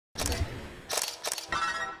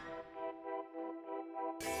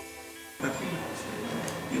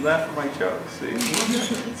laugh at my jokes, see?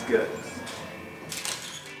 It's good.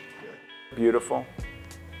 Beautiful.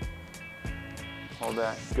 Hold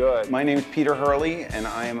that. Good. My name is Peter Hurley, and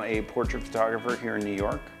I am a portrait photographer here in New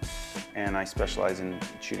York, and I specialize in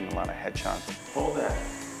shooting a lot of headshots. Hold that.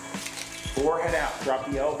 Forehead out. Drop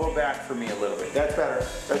the elbow back for me a little bit. That's better.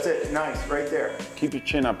 That's it. Nice. Right there. Keep your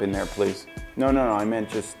chin up in there, please. No, I meant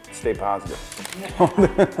just stay positive.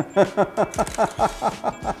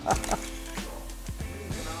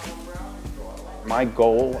 My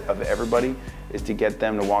goal of everybody is to get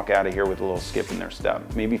them to walk out of here with a little skip in their step.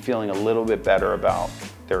 Maybe feeling a little bit better about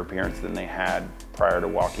their appearance than they had prior to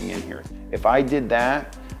walking in here. If I did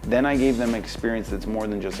that, then I gave them an experience that's more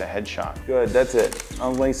than just a headshot. Good, that's it.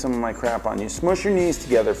 I'll lay some of my crap on you. Smush your knees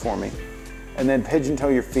together for me. And then pigeon toe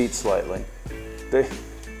your feet slightly.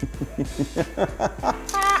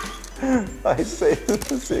 I see,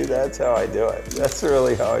 that's how I do it. That's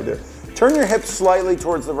really how I do it. Turn your hips slightly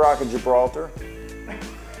towards the Rock of Gibraltar.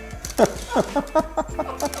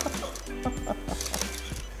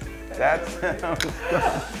 That's how it's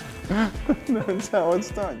done. That's how it's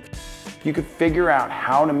done. You could figure out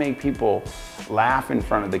how to make people laugh in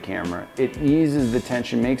front of the camera. It eases the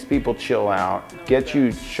tension, makes people chill out, gets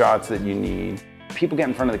you shots that you need. People get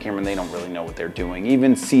in front of the camera and they don't really know what they're doing.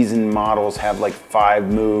 Even seasoned models have like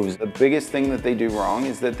 5 moves. The biggest thing that they do wrong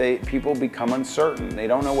is that people become uncertain. They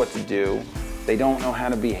don't know what to do. They don't know how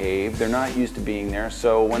to behave. They're not used to being there.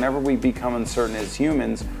 So whenever we become uncertain as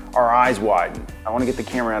humans, our eyes widen. I want to get the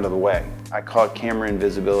camera out of the way. I call it camera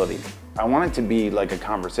invisibility. I want it to be like a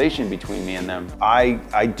conversation between me and them.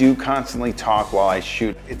 I do constantly talk while I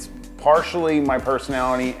shoot. It's partially my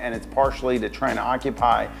personality, and it's partially to try and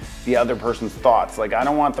occupy the other person's thoughts. Like, I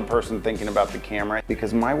don't want the person thinking about the camera,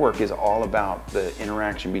 because my work is all about the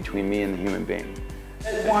interaction between me and the human being.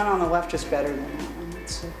 The one on the left is better than that one.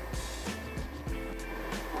 Let's see.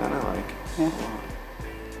 That I like. Yeah.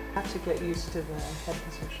 Have to get used to the head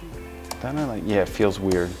position. That I like. Yeah, it feels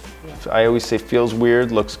weird. Yeah. I always say feels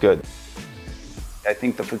weird, looks good. I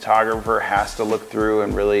think the photographer has to look through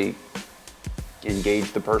and really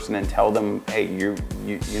engage the person and tell them, hey, you're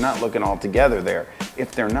not looking all together there,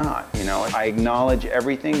 if they're not, you know. I acknowledge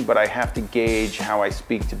everything, but I have to gauge how I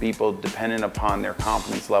speak to people dependent upon their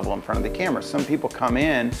confidence level in front of the camera. Some people come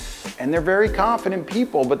in and they're very confident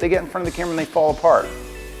people, but they get in front of the camera and they fall apart.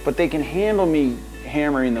 But they can handle me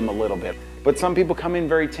hammering them a little bit. But some people come in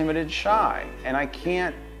very timid and shy, and I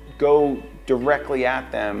can't go directly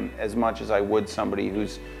at them as much as I would somebody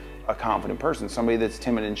who's a confident person. Somebody that's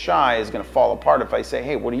timid and shy is going to fall apart if I say,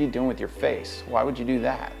 hey, what are you doing with your face? Why would you do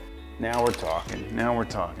that? Now we're talking. Now we're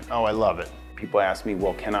talking. Oh, I love it. People ask me,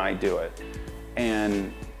 well, can I do it?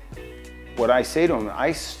 And what I say to them,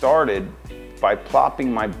 I started by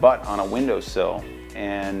plopping my butt on a windowsill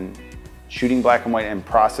and shooting black and white and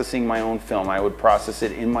processing my own film. I would process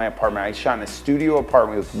it in my apartment. I shot in a studio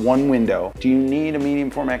apartment with 1 window. Do you need a medium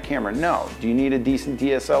format camera? No. Do you need a decent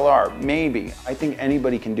DSLR? Maybe. I think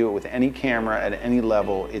anybody can do it with any camera at any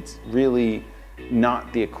level. It's really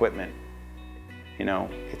not the equipment. You know,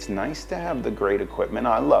 it's nice to have the great equipment.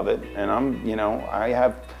 I love it. And I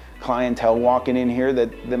have clientele walking in here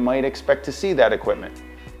that might expect to see that equipment.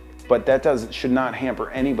 But that should not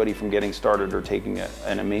hamper anybody from getting started or taking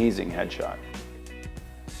an amazing headshot.